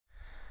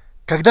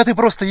Когда ты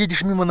просто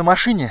едешь мимо на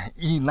машине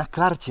и на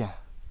карте,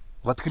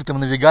 в открытом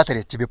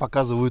навигаторе тебе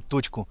показывают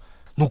точку,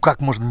 ну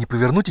как можно не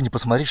повернуть и не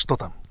посмотреть, что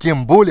там?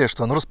 Тем более,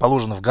 что оно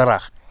расположено в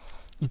горах.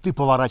 И ты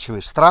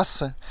поворачиваешь с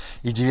трассы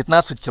и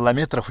 19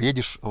 километров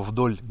едешь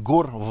вдоль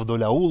гор,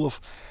 вдоль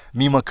аулов,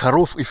 мимо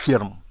коров и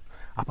ферм.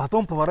 А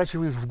потом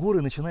поворачиваешь в горы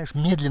и начинаешь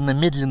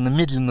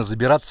медленно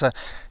забираться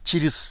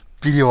через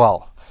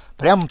перевал.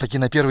 Прямо-таки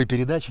на первой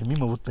передаче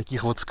мимо вот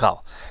таких вот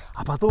скал.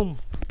 А потом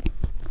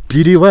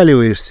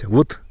переваливаешься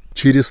вот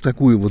через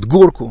такую вот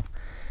горку,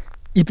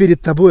 и перед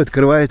тобой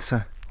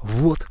открывается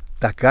вот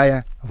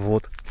такая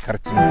вот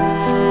картина.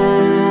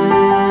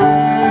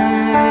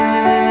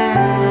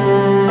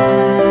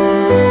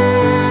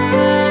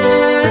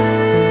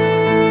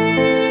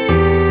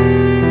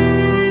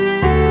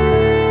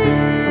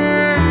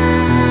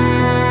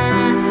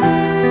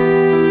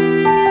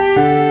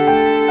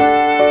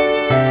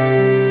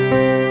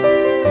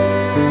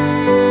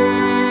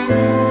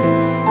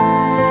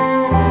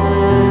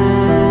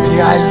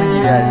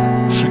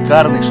 Нереально,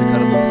 шикарный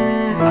шикардос.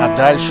 А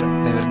дальше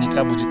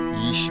наверняка будет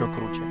еще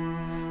круче.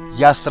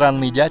 Я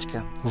Странный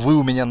Дядька, вы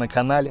у меня на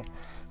канале.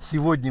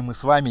 Сегодня мы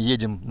с вами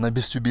едем на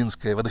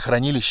Бестюбинское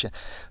водохранилище,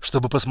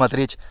 чтобы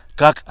посмотреть,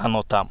 как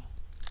оно там.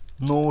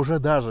 Но уже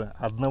даже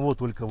одного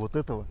только вот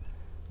этого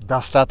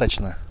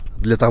достаточно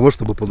для того,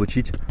 чтобы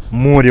получить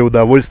море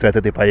удовольствия от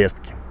этой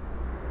поездки.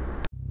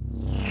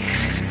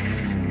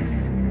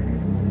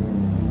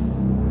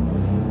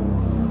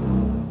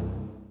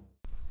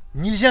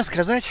 Нельзя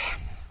сказать,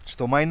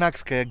 что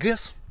Мойнакская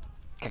ГЭС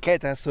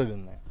какая-то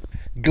особенная.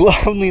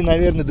 Главной,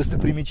 наверное,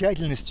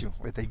 достопримечательностью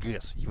этой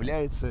ГЭС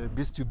является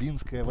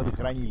Бестюбинское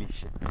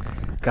водохранилище,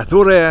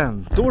 которое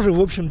тоже, в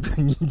общем-то,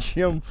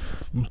 ничем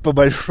по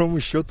большому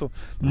счету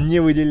не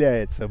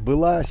выделяется.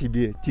 Была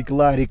себе,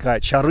 текла река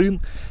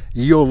Чарын,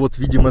 ее вот,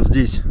 видимо,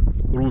 здесь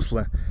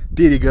русло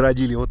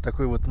перегородили вот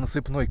такой вот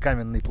насыпной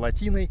каменной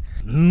плотиной,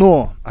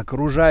 но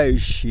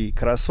окружающие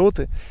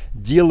красоты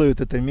делают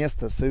это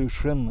место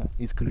совершенно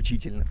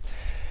исключительным.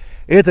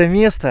 Это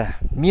место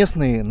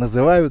местные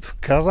называют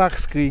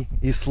казахской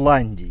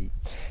Исландией.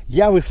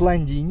 Я в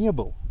Исландии не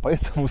был,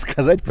 поэтому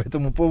сказать по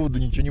этому поводу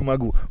ничего не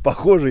могу,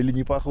 похоже или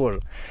не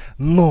похоже.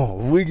 Но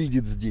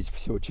выглядит здесь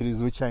все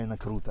чрезвычайно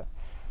круто.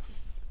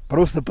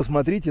 Просто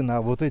посмотрите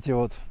на вот эти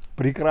вот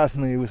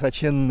прекрасные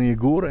высоченные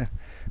горы,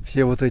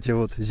 все вот эти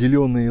вот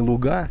зеленые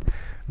луга,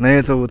 на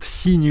эту вот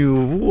синюю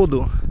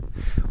воду,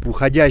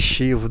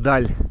 уходящие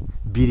вдаль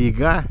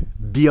берега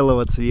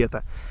белого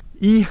цвета,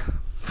 и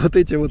вот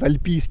эти вот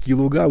альпийские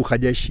луга,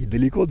 уходящие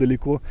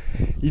далеко-далеко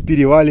и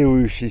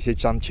переваливающиеся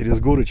там через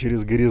горы,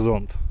 через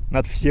горизонт.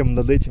 Над всем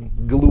над этим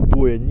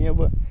голубое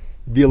небо,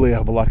 белые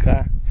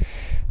облака.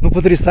 Ну,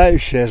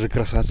 потрясающая же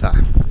красота.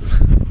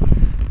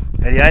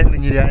 Реально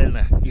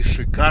нереально и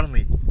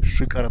шикарный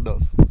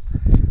шикардос.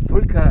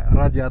 Только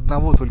ради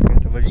одного только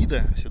этого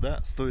вида сюда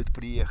стоит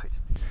приехать.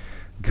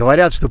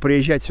 Говорят, что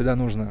приезжать сюда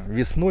нужно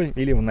весной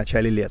или в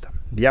начале лета.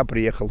 Я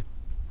приехал,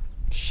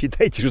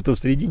 считайте, что в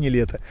середине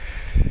лета.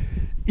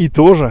 И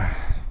тоже,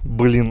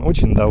 блин,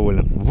 очень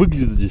доволен.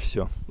 Выглядит здесь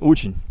все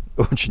очень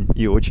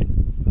и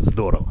очень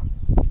здорово.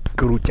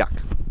 Крутяк.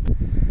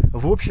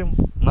 В общем,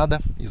 надо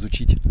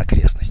изучить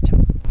окрестности.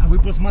 А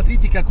вы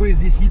посмотрите, какой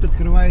здесь вид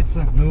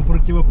открывается на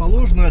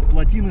противоположную от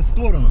плотины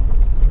сторону.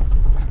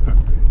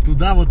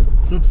 Туда вот,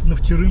 собственно,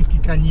 в Чарынский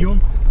каньон,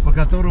 по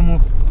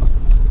которому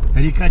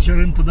река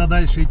Чарын туда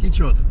дальше и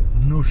течет.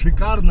 Ну,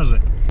 шикарно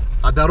же.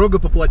 А дорога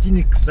по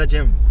плотине,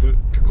 кстати,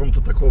 в каком-то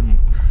таком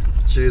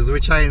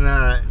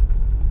чрезвычайно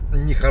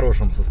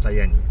нехорошем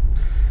состоянии.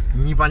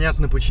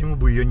 Непонятно, почему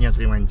бы ее не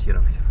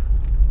отремонтировать.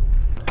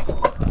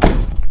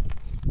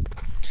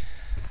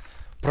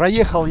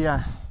 Проехал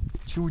я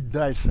чуть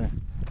дальше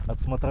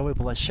от смотровой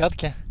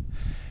площадки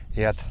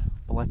и от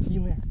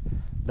плотины.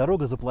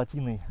 Дорога за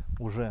плотиной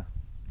уже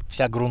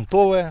вся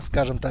грунтовая,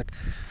 скажем так.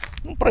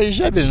 Ну,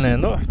 проезжабельная,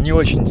 но не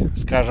очень,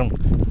 скажем,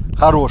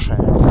 хорошая.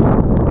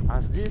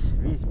 А здесь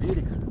весь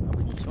берег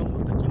обнесен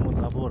вот таким вот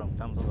забором.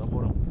 Там за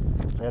забором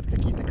стоят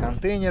какие-то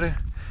контейнеры.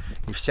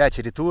 И вся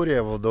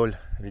территория вдоль,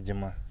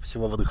 видимо,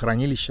 всего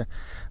водохранилища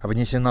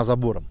обнесена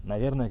забором.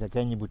 Наверное,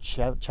 какая-нибудь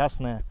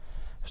частная,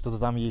 что-то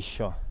там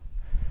еще.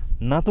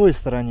 На той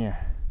стороне,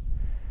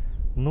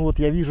 ну вот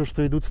я вижу,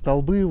 что идут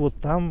столбы, вот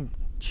там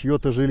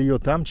чье-то жилье,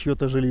 там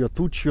чье-то жилье,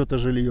 тут чье-то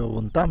жилье,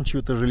 вон там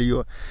чье-то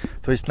жилье.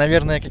 То есть,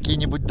 наверное,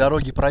 какие-нибудь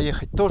дороги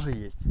проехать тоже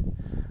есть.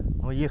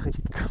 Но ехать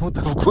к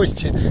кому-то в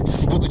гости,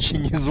 будучи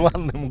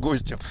незваным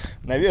гостем,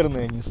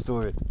 наверное, не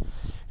стоит.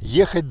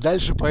 Ехать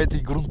дальше по этой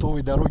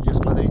грунтовой дороге,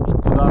 смотреть,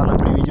 куда она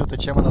приведет и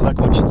чем она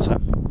закончится,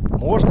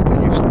 можно,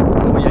 конечно,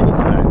 но я не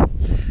знаю.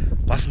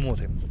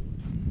 Посмотрим.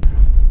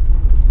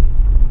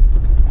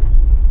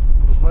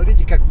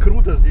 Посмотрите, как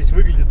круто здесь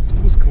выглядит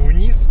спуск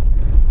вниз,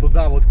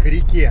 туда вот к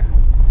реке.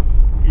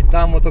 И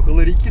там вот около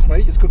реки,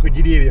 смотрите, сколько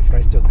деревьев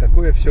растет,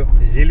 какое все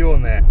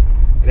зеленое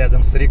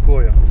рядом с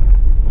рекой.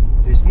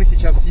 То есть мы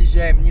сейчас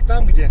съезжаем не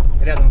там, где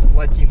рядом с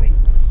плотиной,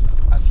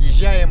 а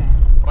съезжаем,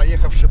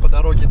 проехавши по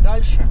дороге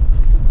дальше.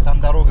 Там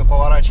дорога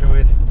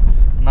поворачивает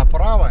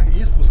направо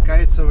и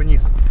спускается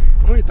вниз.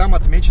 Ну и там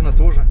отмечено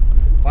тоже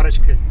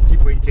парочка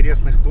типа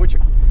интересных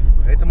точек.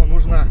 Поэтому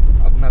нужно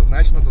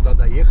однозначно туда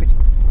доехать,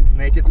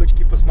 на эти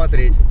точки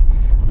посмотреть.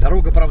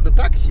 Дорога, правда,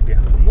 так себе,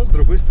 но с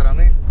другой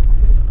стороны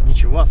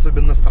ничего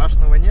особенно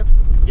страшного нет.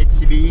 Едь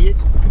себе и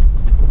едь.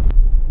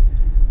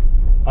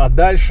 А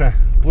дальше,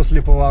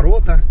 после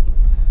поворота,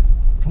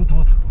 тут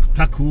вот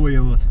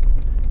такое вот.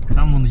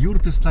 Там вон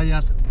юрты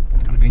стоят,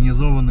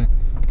 организованы,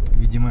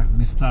 видимо,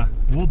 места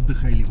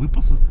отдыха или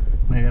выпаса,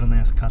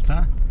 наверное,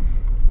 скота.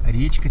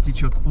 Речка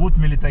течет,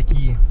 отмели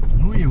такие.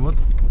 Ну и вот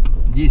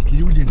здесь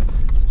люди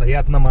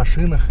стоят на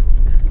машинах,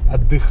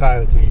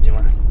 отдыхают,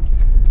 видимо.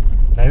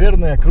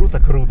 Наверное,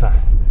 круто-круто.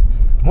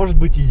 Может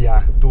быть, и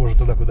я тоже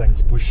туда куда-нибудь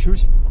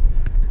спущусь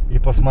и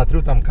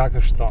посмотрю там как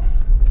и что.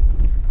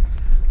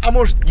 А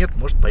может нет,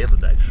 может поеду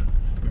дальше.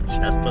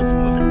 Сейчас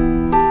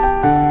посмотрим.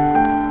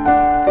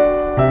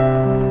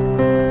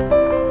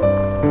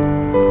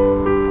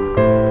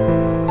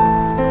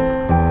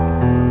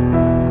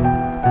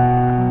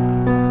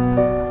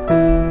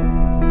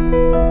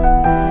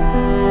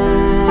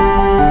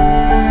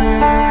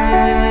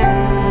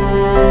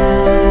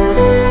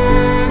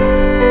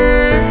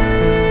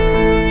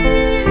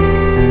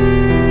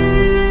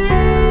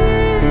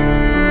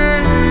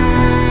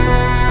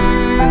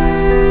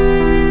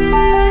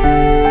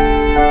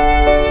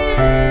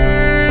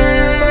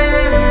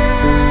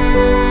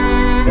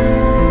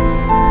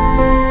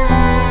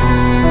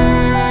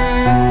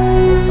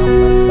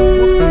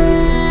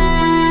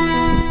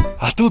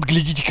 Тут,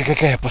 глядите-ка,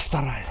 какая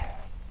пастораль.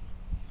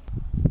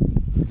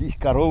 Здесь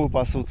коровы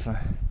пасутся.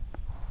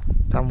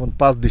 Там вон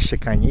пастбище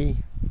коней,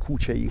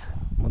 куча их,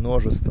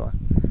 множество.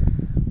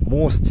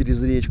 Мост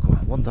через речку.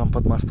 Вон там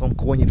под мостом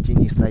кони в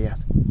тени стоят.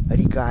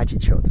 Река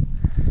течет.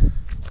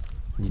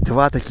 И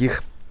две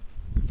таких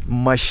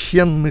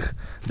мощенных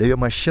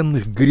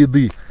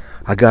гряды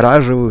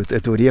огораживают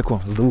эту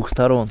реку с двух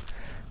сторон.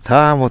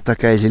 Там вот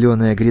такая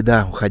зеленая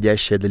гряда,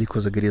 уходящая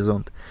далеко за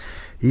горизонт.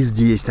 И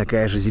здесь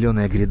такая же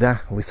зеленая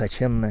гряда,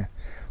 высоченная,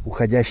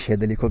 уходящая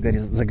далеко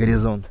за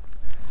горизонт.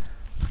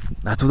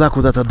 А туда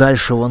куда-то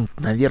дальше, вон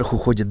наверх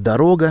уходит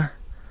дорога.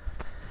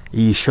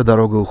 И еще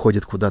дорога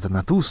уходит куда-то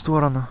на ту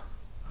сторону.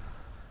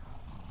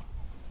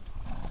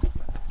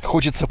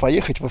 Хочется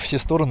поехать во все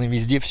стороны,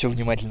 везде все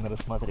внимательно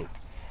рассмотреть.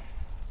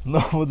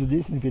 Но вот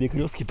здесь на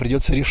перекрестке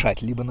придется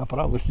решать, либо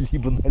направо,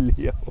 либо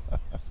налево.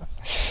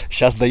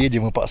 Сейчас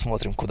доедем и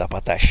посмотрим, куда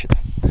потащит.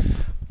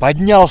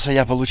 Поднялся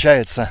я,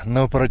 получается,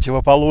 на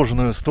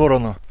противоположную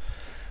сторону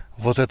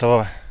вот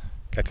этого,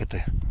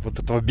 вот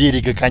этого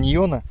берега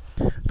каньона.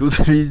 Тут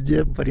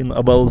везде, парень,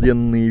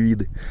 обалденные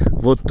виды.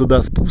 Вот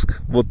туда спуск,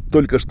 вот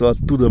только что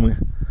оттуда мы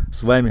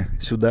с вами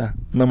сюда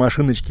на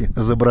машиночке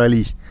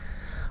забрались.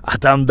 А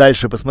там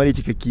дальше,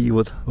 посмотрите, какие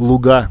вот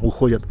луга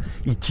уходят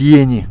и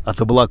тени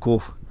от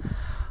облаков.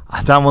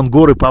 А там вон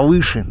горы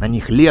повыше, на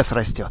них лес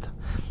растет.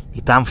 И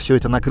там все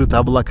это накрыто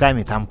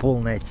облаками, там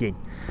полная тень.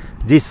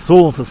 Здесь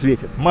солнце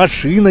светит,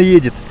 машина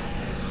едет,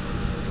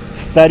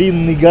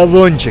 старинный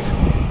газончик.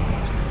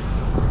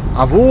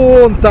 А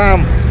вон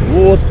там,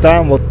 вот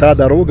та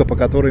дорога, по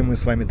которой мы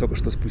с вами только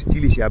что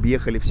спустились и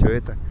объехали все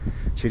это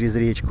через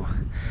речку.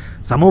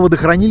 Само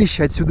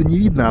водохранилище отсюда не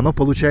видно, оно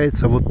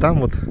получается вот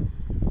там вот,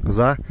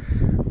 за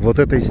вот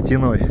этой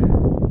стеной.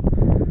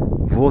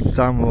 Вот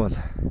там вот.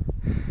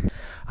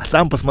 А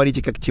там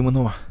посмотрите, как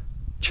темно.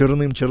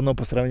 Черным-черно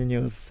по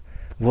сравнению с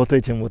вот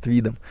этим вот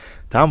видом.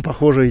 Там,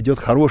 похоже, идет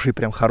хороший,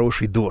 прям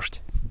хороший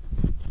дождь.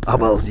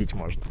 Обалдеть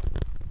можно.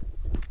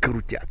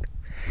 Крутяк.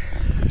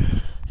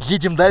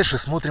 Едем дальше,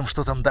 смотрим,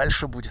 что там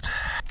дальше будет.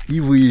 И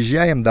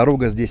выезжаем.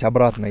 Дорога здесь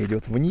обратно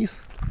идет вниз.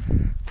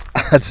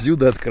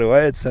 Отсюда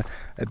открывается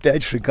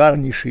опять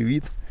шикарнейший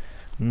вид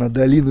на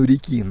долину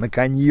реки, на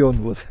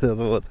каньон вот этот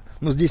вот.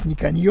 Ну, здесь не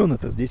каньон,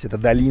 здесь это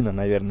долина,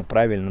 наверное,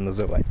 правильно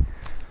называть.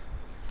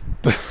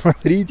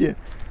 Посмотрите,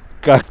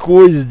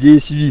 какой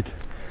здесь вид.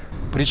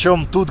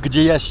 Причем тут,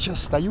 где я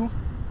сейчас стою,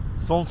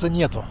 солнца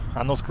нету,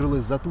 оно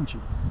скрылось за тучей.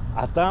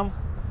 А там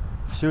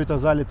все это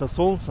залито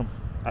солнцем,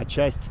 а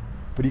часть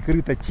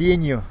прикрыта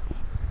тенью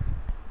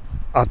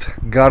от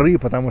горы,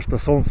 потому что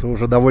солнце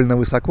уже довольно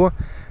высоко,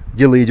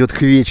 дело идет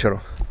к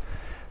вечеру.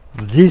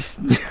 Здесь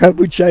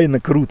необычайно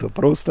круто,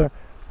 просто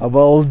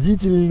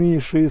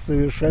обалдительнейшие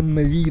совершенно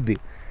виды.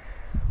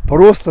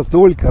 Просто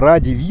только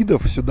ради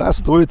видов сюда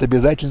стоит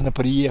обязательно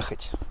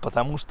приехать,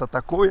 потому что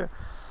такое,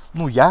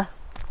 ну, я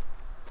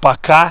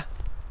пока,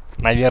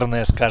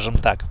 наверное, скажем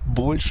так,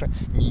 больше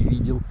не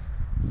видел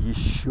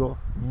еще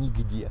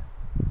нигде.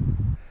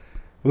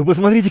 Вы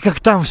посмотрите, как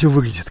там все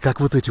выглядит, как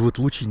вот эти вот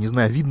лучи, не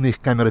знаю, видно их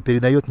камера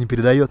передает, не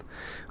передает.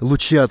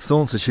 Лучи от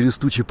солнца через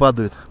тучи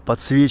падают,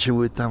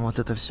 подсвечивают там вот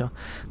это все.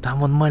 Там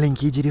вон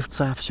маленькие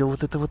деревца, все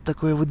вот это вот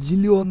такое вот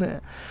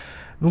зеленое.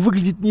 Ну,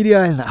 выглядит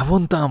нереально. А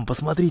вон там,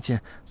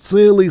 посмотрите,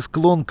 целый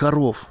склон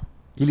коров.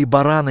 Или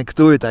бараны,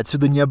 кто это,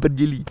 отсюда не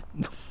определить.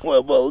 Ну,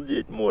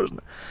 обалдеть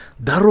можно.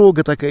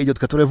 Дорога такая идет,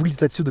 которая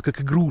выглядит отсюда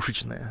как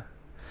игрушечная.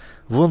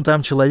 Вон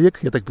там человек,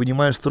 я так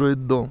понимаю,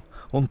 строит дом.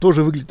 Он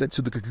тоже выглядит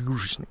отсюда как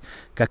игрушечный.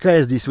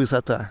 Какая здесь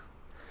высота?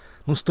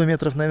 Ну, 100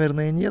 метров,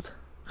 наверное, нет.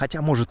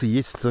 Хотя, может, и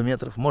есть 100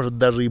 метров, может,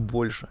 даже и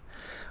больше.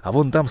 А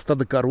вон там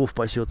стадо коров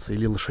пасется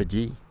или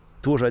лошадей.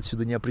 Тоже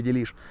отсюда не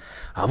определишь.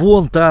 А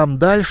вон там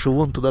дальше,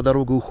 вон туда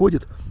дорога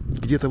уходит.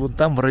 Где-то вон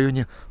там, в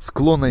районе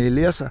склона и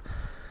леса,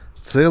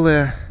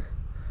 целая,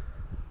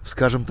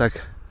 скажем так,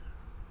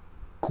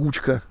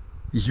 кучка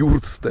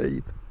юрт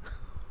стоит.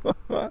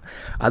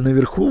 А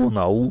наверху вон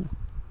аул.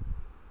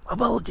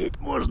 Обалдеть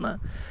можно.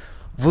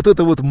 Вот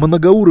эта вот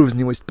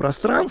многоуровневость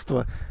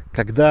пространства,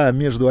 когда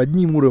между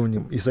одним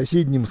уровнем и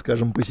соседним,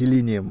 скажем,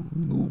 поселением,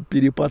 ну,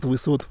 перепад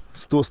высот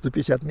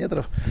 100-150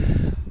 метров,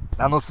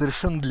 оно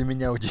совершенно для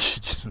меня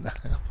удивительно.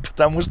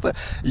 Потому что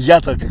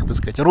я-то, как бы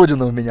сказать,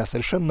 родина у меня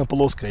совершенно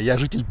плоская. Я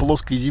житель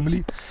плоской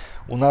земли.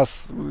 У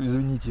нас,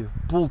 извините,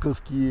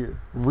 пулковские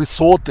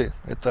высоты,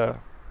 это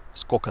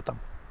сколько там?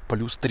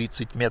 Плюс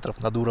 30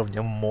 метров над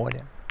уровнем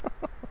моря.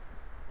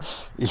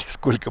 Или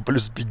сколько,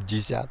 плюс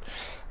 50.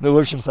 Ну, в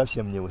общем,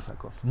 совсем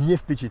невысоко. Не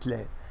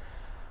впечатляет.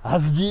 А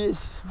здесь,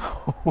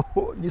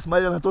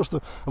 несмотря на то,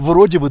 что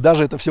вроде бы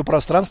даже это все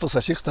пространство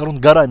со всех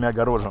сторон горами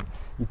огорожено.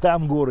 И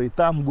там горы,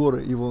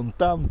 и вон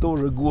там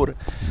тоже горы.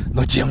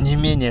 Но тем не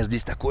менее,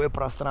 здесь такое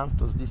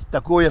пространство, здесь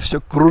такое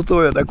все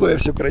крутое, такое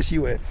все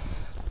красивое.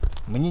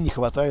 Мне не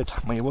хватает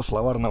моего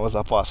словарного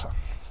запаса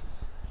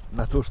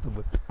на то,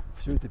 чтобы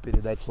все это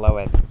передать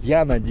словами.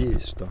 Я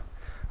надеюсь, что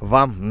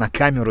вам на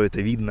камеру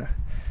это видно.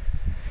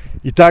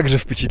 И так же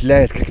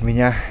впечатляет, как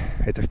меня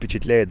это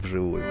впечатляет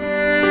вживую.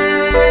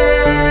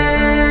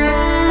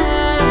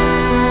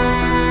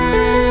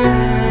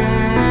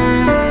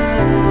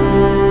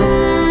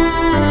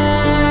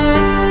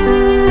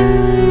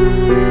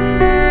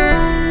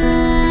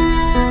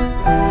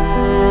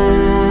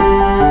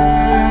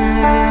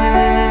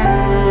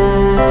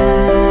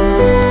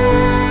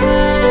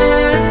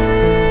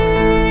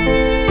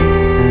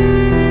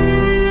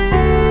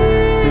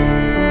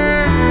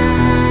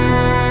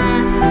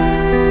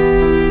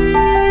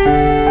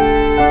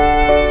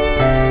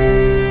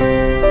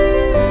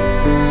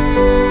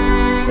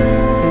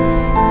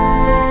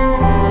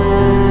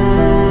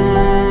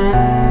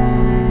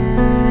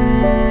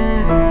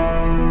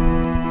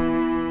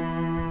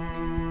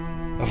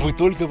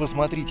 Только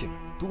посмотрите,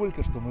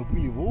 только что мы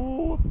были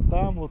вот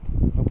там вот,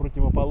 на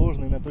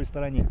противоположной, на той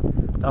стороне.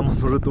 Там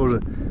вот уже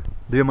тоже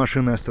 2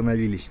 машины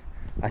остановились.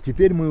 А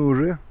теперь мы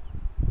уже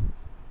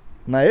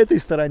на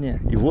этой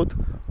стороне. И вот,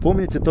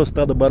 помните то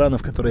стадо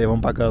баранов, которое я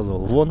вам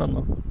показывал? Вон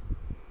оно.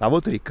 А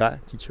вот река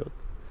течет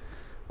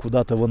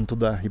куда-то вон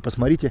туда. И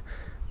посмотрите,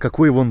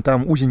 какой вон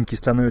там узенький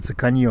становится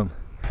каньон.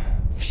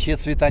 Все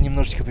цвета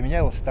немножечко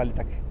поменялось, стали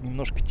так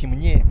немножко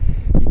темнее.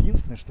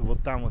 Единственное, что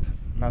вот там вот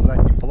на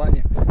заднем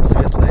плане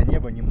светлое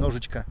небо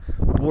немножечко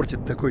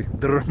портит такой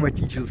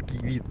драматический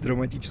вид,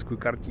 драматическую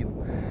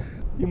картину.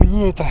 И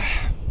мне это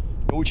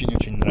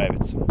очень-очень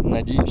нравится.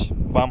 Надеюсь,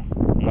 вам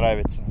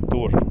нравится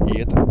тоже. И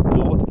это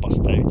повод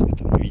поставить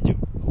этому видео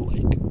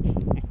лайк.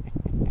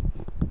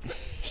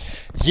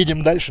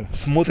 Едем дальше,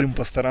 смотрим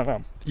по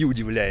сторонам и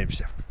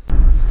удивляемся.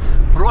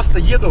 Просто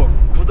еду,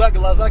 куда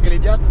глаза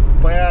глядят,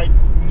 по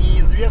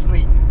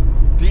неизвестной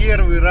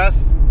первый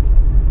раз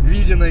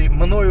виденной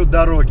мною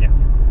дороге.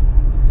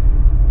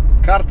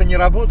 Карта не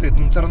работает,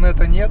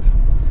 интернета нет.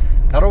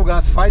 Дорога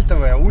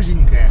асфальтовая,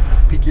 узенькая,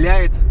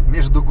 петляет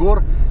между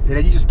гор,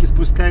 периодически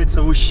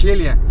спускается в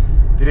ущелье,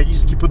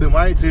 периодически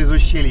поднимается из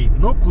ущелий.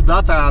 Но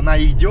куда-то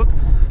она идет,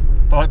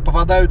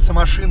 попадаются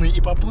машины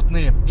и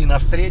попутные, и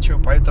навстречу,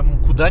 поэтому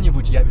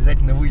куда-нибудь я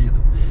обязательно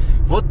выеду.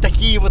 Вот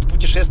такие вот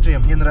путешествия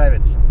мне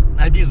нравятся.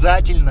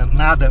 Обязательно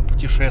надо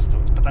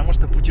путешествовать, потому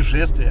что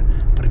путешествия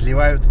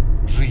продлевают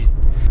жизнь.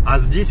 А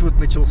здесь вот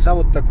начался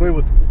вот такой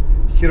вот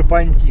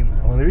серпантин.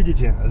 Вон,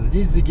 видите,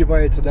 здесь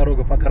загибается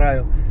дорога по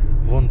краю,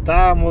 вон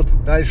там вот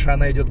дальше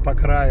она идет по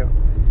краю.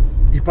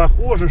 И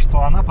похоже,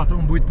 что она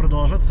потом будет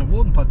продолжаться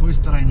вон по той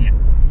стороне.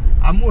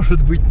 А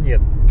может быть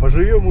нет.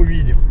 Поживем,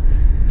 увидим.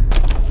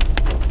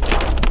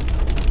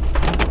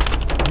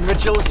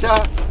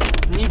 Начался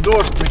не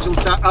дождь,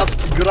 начался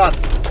адский град.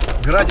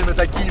 Градины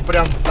такие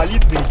прям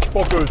солидные,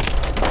 чпокают.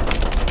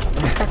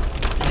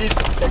 Есть,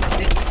 так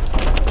сказать,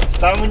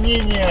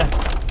 сомнения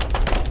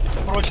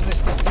в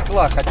прочности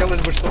стекла.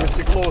 Хотелось бы, чтобы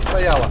стекло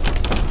устояло.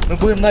 Но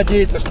будем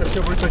надеяться, что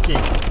все будет окей.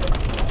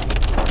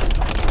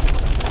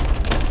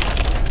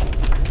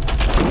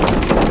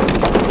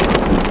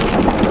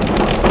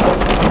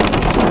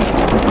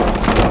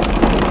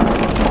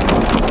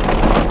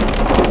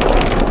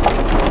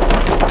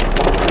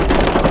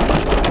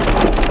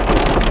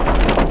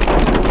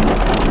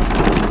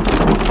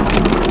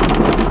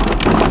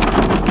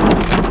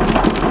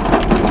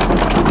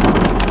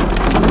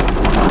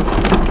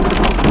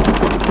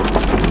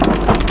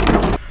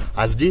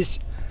 А здесь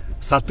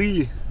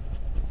Саты,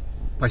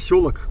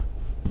 поселок,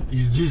 и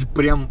здесь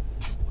прям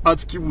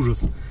адский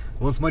ужас.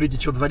 Вон, смотрите,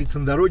 что творится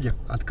на дороге,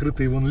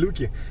 открытые вон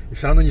люки, и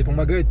все равно не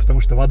помогает, потому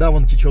что вода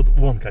вон течет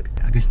вон как.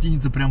 А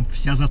гостиница прям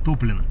вся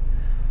затоплена.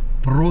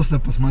 Просто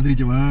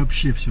посмотрите,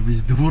 вообще все,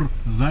 весь двор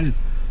залит,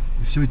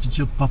 и все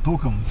течет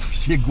потоком,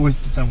 все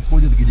гости там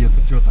ходят где-то,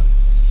 что-то,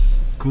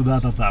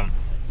 куда-то там.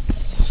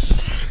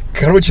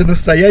 Короче,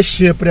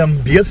 настоящее прям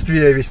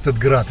бедствие весь этот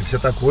град и все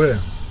такое.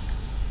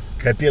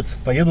 Капец.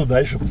 Поеду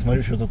дальше,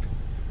 посмотрю, что тут,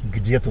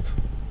 где тут.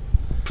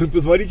 Вы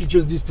посмотрите, что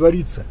здесь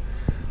творится.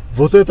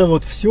 Вот это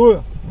вот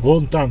все,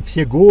 вон там,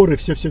 все горы,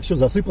 все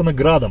засыпано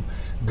градом.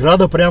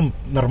 Града прям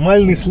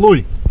нормальный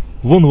слой.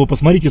 Вон его,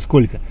 посмотрите,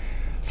 сколько.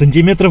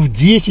 Сантиметров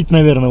 10,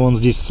 наверное, вон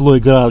здесь слой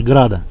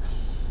града.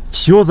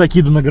 Все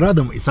закидано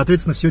градом, и,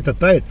 соответственно, все это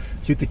тает,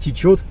 все это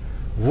течет.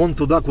 Вон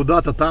туда,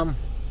 куда-то там.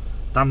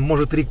 Там,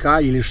 может, река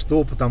или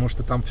что, потому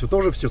что там все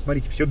тоже, все,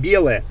 смотрите, все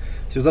белое,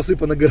 все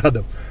засыпано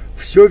градом.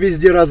 Все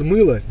везде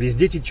размыло,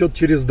 везде течет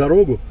через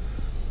дорогу.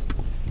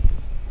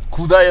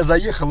 Куда я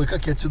заехал и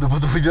как я отсюда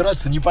буду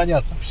выбираться,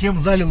 непонятно. Всем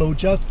залило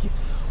участки,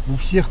 у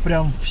всех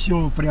прям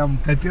все прям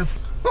капец.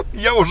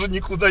 Я уже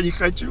никуда не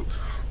хочу.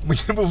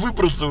 Мне бы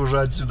выбраться уже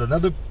отсюда.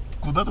 Надо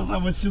куда-то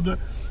там отсюда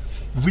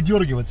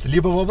выдергиваться.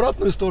 Либо в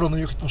обратную сторону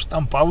ехать, потому что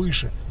там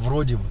повыше,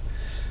 вроде бы.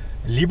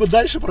 Либо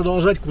дальше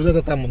продолжать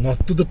куда-то там. Но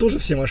оттуда тоже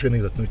все машины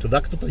идут. Ну и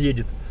туда кто-то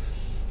едет.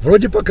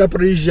 Вроде пока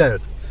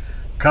проезжают.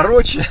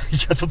 Короче,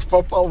 я тут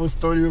попал в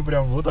историю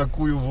прям вот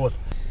такую вот.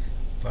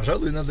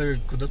 Пожалуй, надо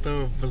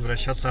куда-то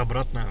возвращаться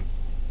обратно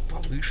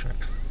повыше.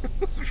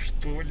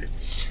 Что ли.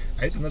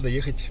 А это надо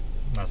ехать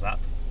назад.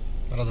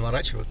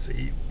 Разворачиваться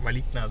и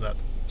валить назад.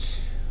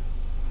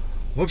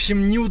 В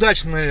общем,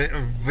 неудачное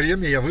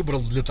время я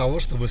выбрал для того,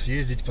 чтобы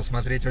съездить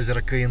посмотреть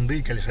озеро Каенды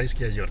и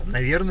Калишайские озера.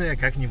 Наверное,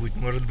 как-нибудь,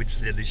 может быть, в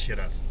следующий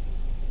раз.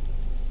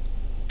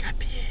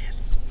 Капец.